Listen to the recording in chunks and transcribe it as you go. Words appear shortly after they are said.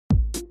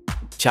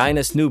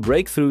China's new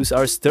breakthroughs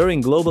are stirring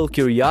global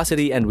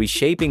curiosity and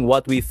reshaping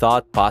what we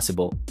thought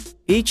possible.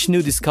 Each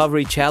new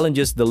discovery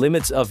challenges the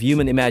limits of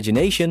human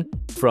imagination,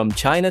 from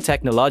China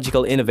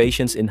technological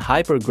innovations in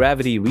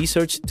hypergravity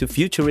research to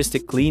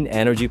futuristic clean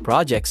energy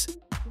projects.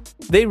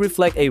 They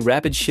reflect a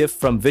rapid shift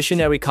from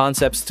visionary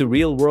concepts to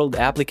real-world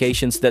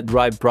applications that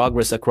drive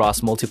progress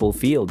across multiple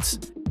fields.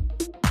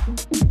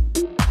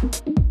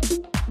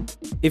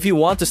 If you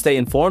want to stay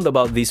informed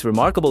about these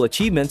remarkable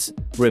achievements,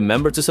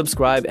 remember to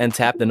subscribe and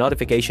tap the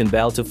notification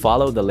bell to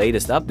follow the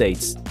latest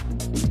updates.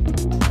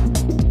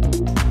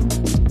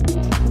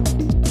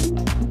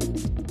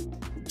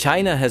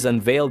 China has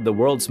unveiled the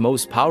world's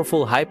most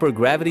powerful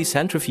hypergravity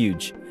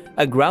centrifuge,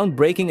 a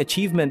groundbreaking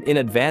achievement in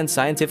advanced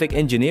scientific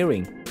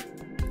engineering.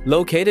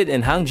 Located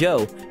in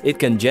Hangzhou, it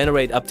can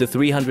generate up to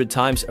 300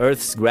 times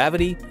Earth's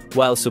gravity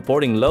while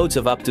supporting loads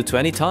of up to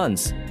 20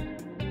 tons.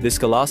 This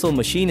colossal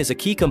machine is a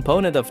key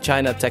component of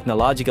China's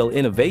technological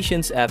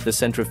innovations at the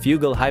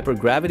Centrifugal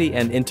Hypergravity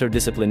and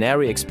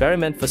Interdisciplinary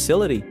Experiment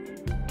Facility.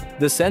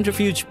 The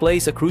centrifuge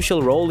plays a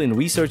crucial role in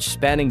research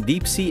spanning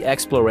deep-sea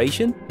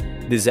exploration,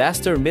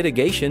 disaster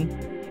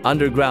mitigation,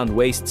 underground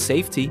waste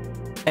safety,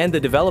 and the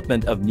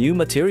development of new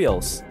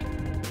materials.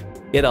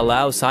 It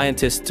allows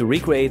scientists to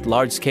recreate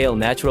large-scale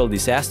natural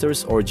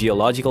disasters or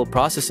geological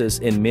processes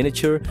in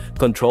miniature,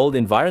 controlled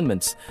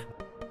environments.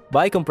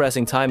 By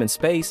compressing time and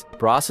space,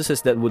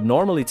 processes that would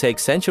normally take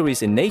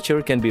centuries in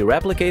nature can be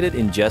replicated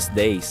in just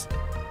days.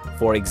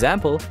 For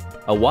example,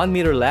 a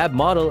 1-meter lab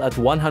model at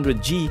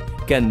 100 G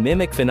can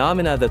mimic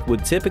phenomena that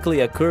would typically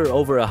occur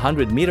over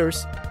 100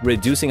 meters,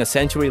 reducing a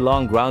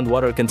century-long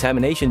groundwater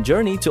contamination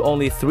journey to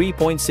only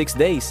 3.6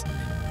 days.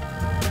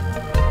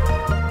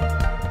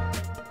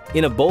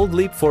 In a bold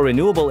leap for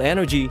renewable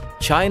energy,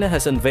 China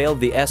has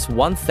unveiled the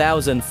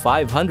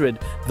S1500,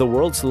 the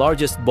world's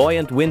largest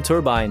buoyant wind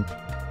turbine.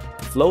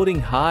 Floating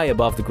high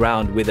above the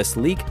ground with a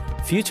sleek,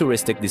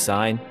 futuristic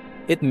design,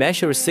 it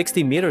measures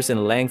 60 meters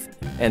in length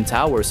and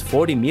towers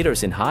 40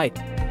 meters in height.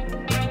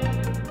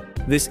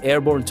 This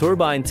airborne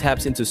turbine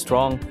taps into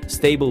strong,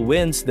 stable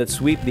winds that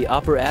sweep the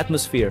upper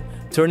atmosphere,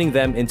 turning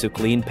them into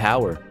clean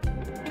power.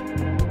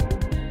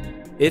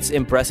 Its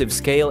impressive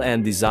scale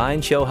and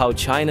design show how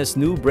China's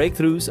new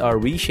breakthroughs are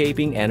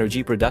reshaping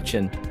energy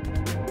production.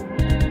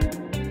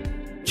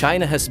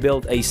 China has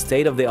built a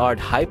state-of-the-art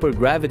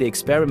hypergravity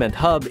experiment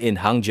hub in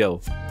Hangzhou.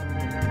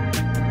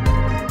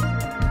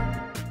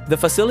 The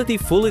facility,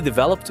 fully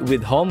developed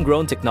with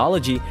homegrown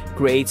technology,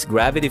 creates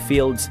gravity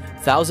fields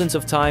thousands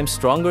of times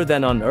stronger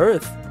than on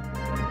Earth.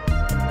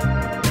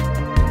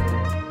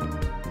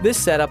 This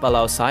setup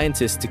allows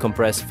scientists to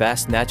compress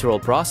vast natural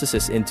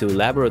processes into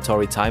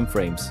laboratory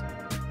timeframes.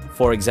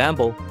 For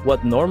example,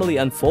 what normally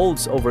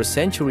unfolds over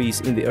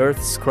centuries in the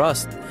Earth's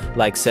crust,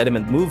 like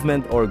sediment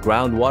movement or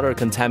groundwater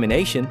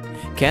contamination,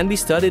 can be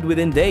studied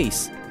within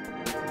days.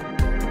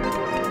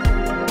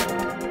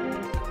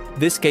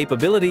 This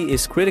capability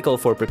is critical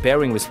for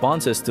preparing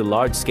responses to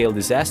large-scale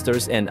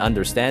disasters and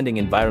understanding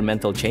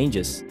environmental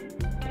changes.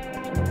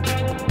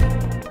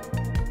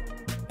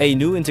 A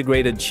new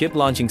integrated ship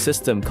launching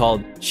system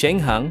called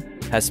Shenghang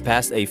has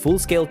passed a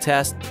full-scale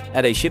test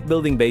at a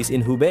shipbuilding base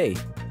in Hubei.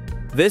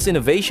 This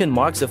innovation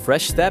marks a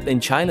fresh step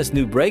in China's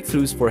new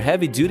breakthroughs for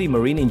heavy-duty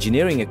marine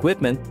engineering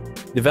equipment.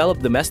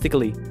 Developed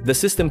domestically, the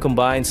system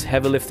combines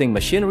heavy-lifting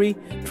machinery,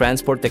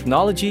 transport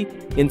technology,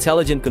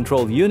 intelligent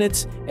control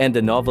units, and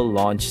a novel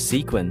launch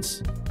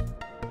sequence.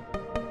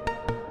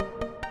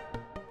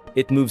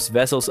 It moves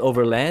vessels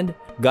over land,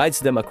 guides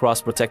them across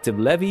protective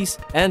levees,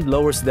 and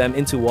lowers them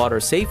into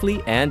water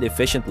safely and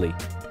efficiently.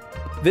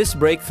 This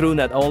breakthrough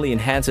not only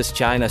enhances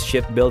China's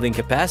shipbuilding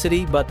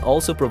capacity but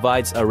also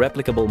provides a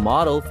replicable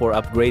model for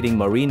upgrading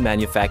marine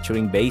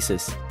manufacturing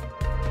bases.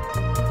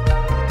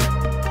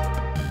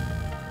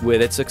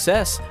 With its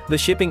success, the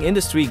shipping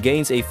industry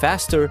gains a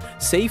faster,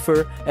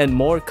 safer, and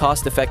more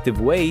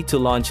cost-effective way to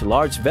launch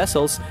large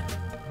vessels,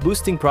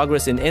 boosting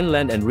progress in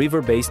inland and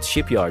river-based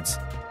shipyards.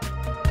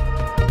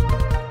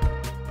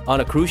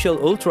 On a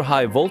crucial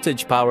ultra-high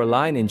voltage power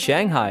line in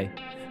Shanghai,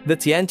 the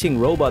Tianqing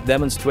robot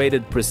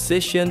demonstrated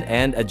precision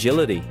and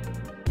agility.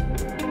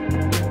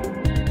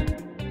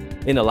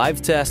 In a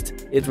live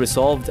test, it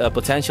resolved a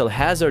potential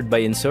hazard by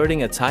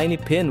inserting a tiny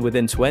pin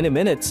within 20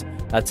 minutes,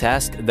 a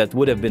task that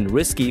would have been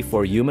risky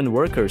for human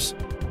workers.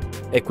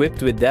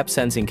 Equipped with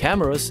depth-sensing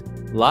cameras,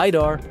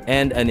 LiDAR,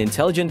 and an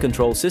intelligent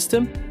control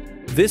system,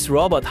 this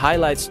robot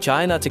highlights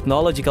China's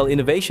technological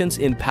innovations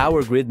in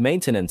power grid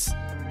maintenance.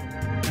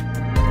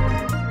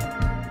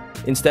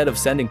 Instead of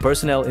sending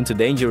personnel into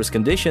dangerous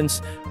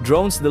conditions,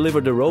 drones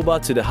delivered the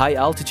robot to the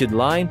high-altitude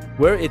line,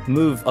 where it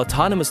moved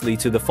autonomously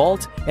to the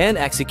fault and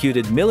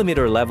executed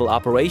millimeter-level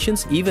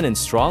operations even in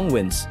strong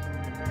winds.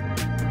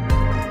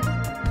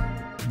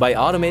 By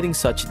automating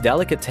such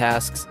delicate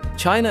tasks,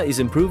 China is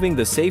improving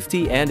the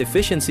safety and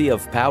efficiency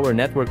of power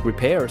network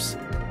repairs.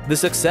 The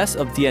success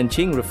of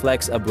Tianqing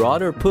reflects a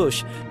broader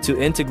push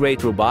to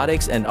integrate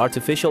robotics and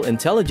artificial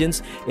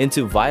intelligence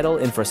into vital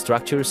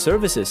infrastructure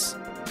services.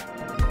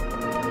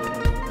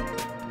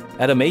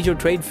 At a major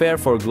trade fair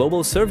for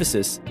global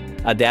services,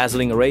 a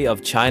dazzling array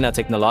of China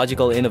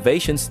technological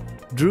innovations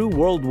drew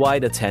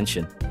worldwide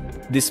attention.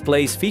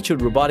 Displays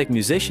featured robotic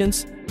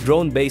musicians,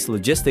 drone-based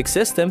logistics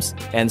systems,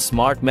 and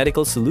smart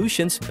medical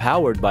solutions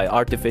powered by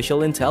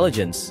artificial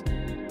intelligence.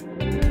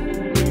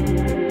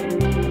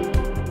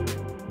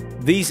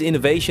 These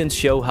innovations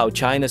show how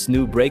China's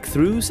new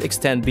breakthroughs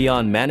extend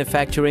beyond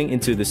manufacturing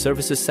into the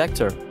services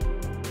sector.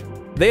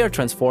 They are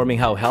transforming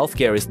how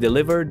healthcare is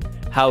delivered,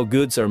 how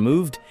goods are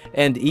moved,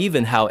 and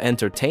even how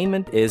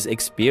entertainment is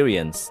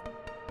experienced.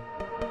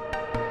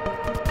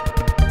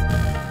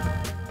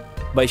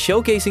 By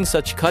showcasing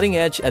such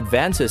cutting-edge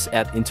advances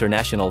at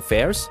international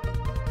fairs,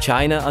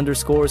 China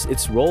underscores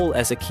its role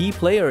as a key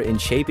player in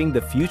shaping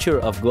the future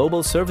of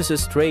global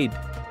services trade.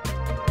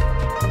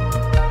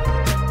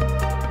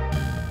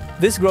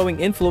 This growing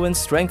influence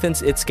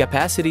strengthens its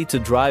capacity to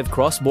drive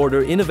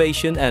cross-border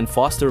innovation and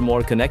foster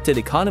more connected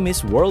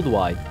economies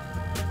worldwide.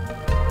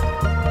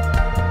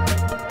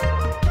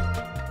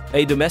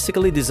 A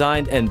domestically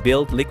designed and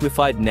built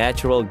liquefied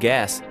natural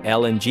gas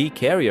 (LNG)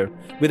 carrier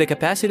with a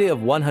capacity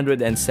of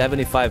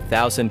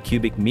 175,000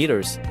 cubic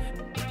meters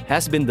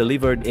has been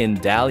delivered in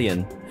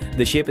Dalian.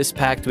 The ship is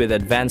packed with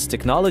advanced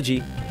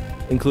technology,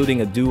 including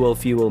a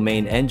dual-fuel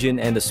main engine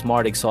and a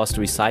smart exhaust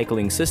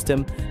recycling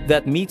system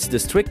that meets the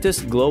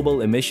strictest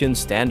global emission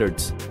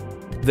standards.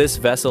 This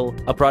vessel,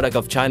 a product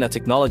of China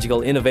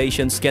technological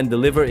innovations, can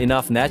deliver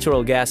enough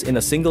natural gas in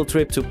a single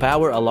trip to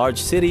power a large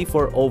city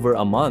for over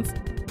a month.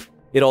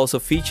 It also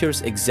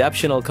features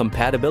exceptional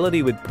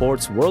compatibility with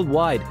ports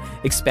worldwide,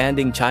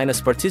 expanding China's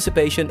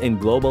participation in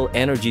global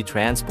energy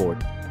transport.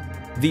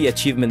 The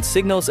achievement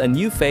signals a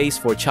new phase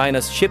for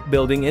China's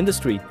shipbuilding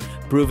industry,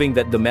 proving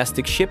that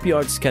domestic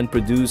shipyards can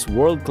produce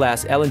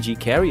world-class LNG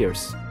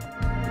carriers.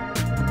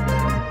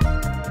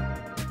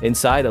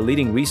 Inside a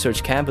leading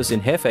research campus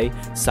in Hefei,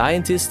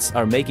 scientists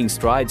are making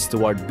strides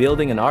toward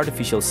building an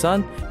artificial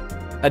sun,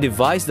 a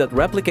device that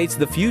replicates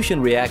the fusion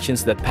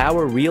reactions that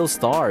power real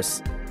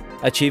stars.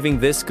 Achieving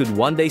this could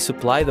one day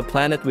supply the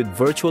planet with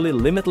virtually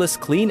limitless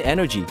clean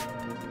energy.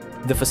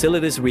 The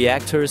facility's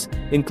reactors,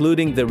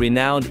 including the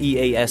renowned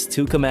EAS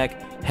tokamak,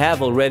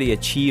 have already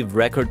achieved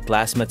record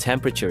plasma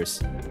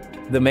temperatures.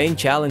 The main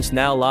challenge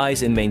now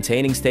lies in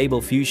maintaining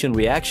stable fusion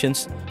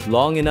reactions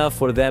long enough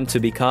for them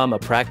to become a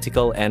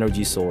practical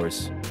energy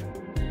source.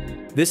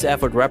 This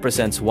effort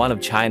represents one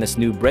of China's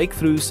new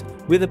breakthroughs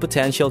with the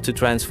potential to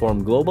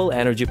transform global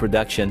energy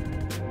production.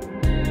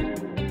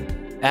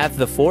 At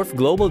the 4th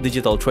Global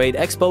Digital Trade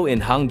Expo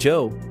in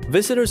Hangzhou,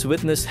 visitors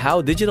witnessed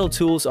how digital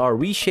tools are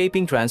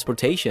reshaping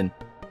transportation.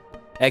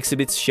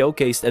 Exhibits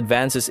showcased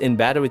advances in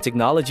battery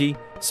technology,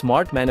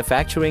 smart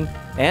manufacturing,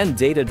 and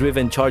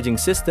data-driven charging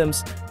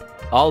systems,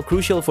 all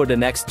crucial for the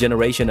next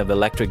generation of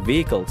electric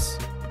vehicles.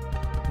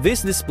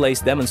 These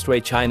displays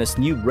demonstrate China's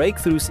new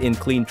breakthroughs in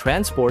clean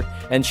transport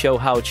and show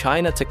how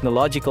China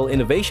technological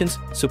innovations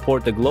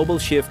support the global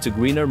shift to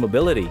greener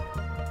mobility.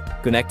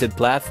 Connected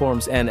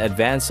platforms and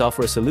advanced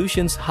software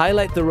solutions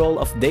highlight the role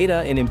of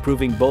data in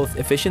improving both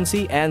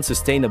efficiency and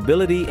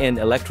sustainability in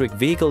electric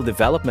vehicle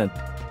development.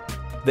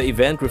 The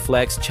event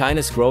reflects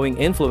China's growing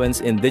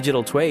influence in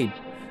digital trade,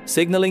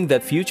 signaling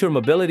that future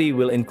mobility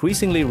will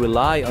increasingly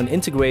rely on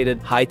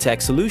integrated, high-tech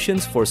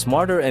solutions for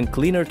smarter and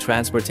cleaner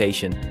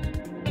transportation.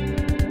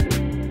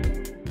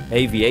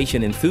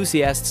 Aviation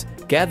enthusiasts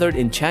gathered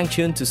in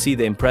Changchun to see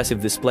the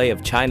impressive display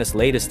of China's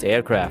latest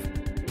aircraft.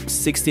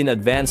 16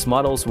 advanced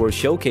models were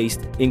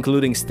showcased,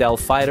 including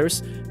stealth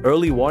fighters,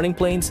 early warning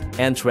planes,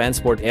 and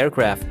transport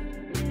aircraft.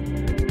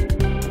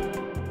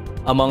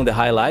 Among the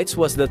highlights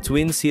was the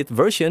twin-seat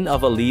version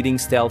of a leading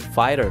stealth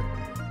fighter,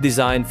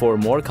 designed for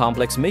more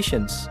complex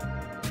missions.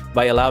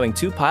 By allowing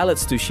two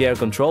pilots to share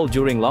control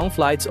during long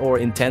flights or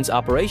intense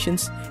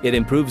operations, it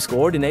improves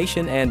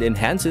coordination and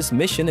enhances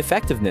mission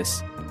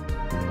effectiveness.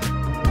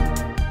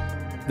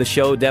 The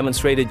show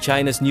demonstrated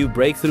China's new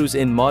breakthroughs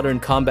in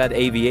modern combat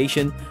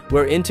aviation,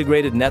 where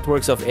integrated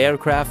networks of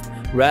aircraft,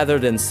 rather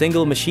than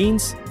single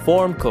machines,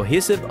 form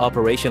cohesive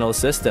operational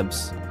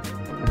systems.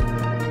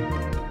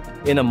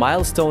 In a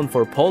milestone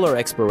for polar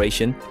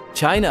exploration,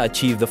 China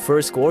achieved the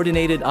first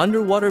coordinated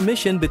underwater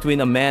mission between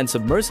a manned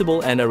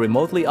submersible and a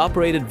remotely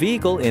operated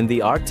vehicle in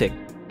the Arctic.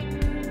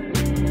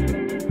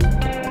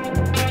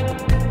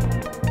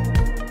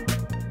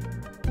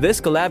 This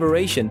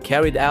collaboration,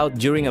 carried out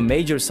during a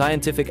major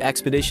scientific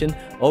expedition,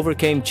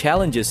 overcame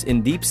challenges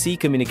in deep-sea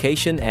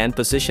communication and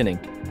positioning.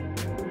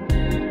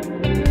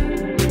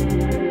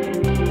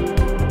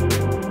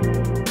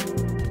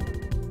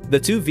 The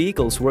two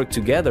vehicles worked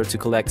together to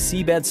collect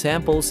seabed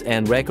samples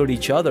and record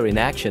each other in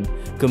action,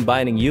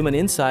 combining human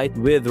insight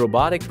with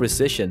robotic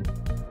precision.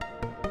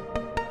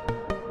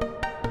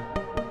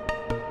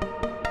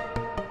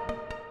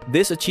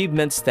 This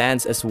achievement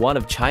stands as one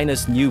of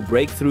China's new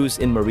breakthroughs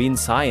in marine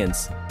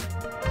science.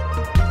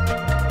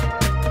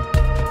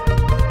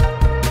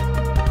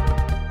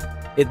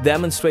 It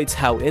demonstrates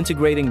how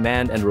integrating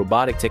manned and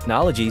robotic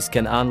technologies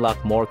can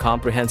unlock more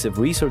comprehensive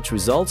research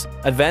results,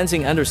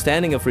 advancing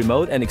understanding of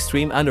remote and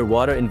extreme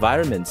underwater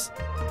environments.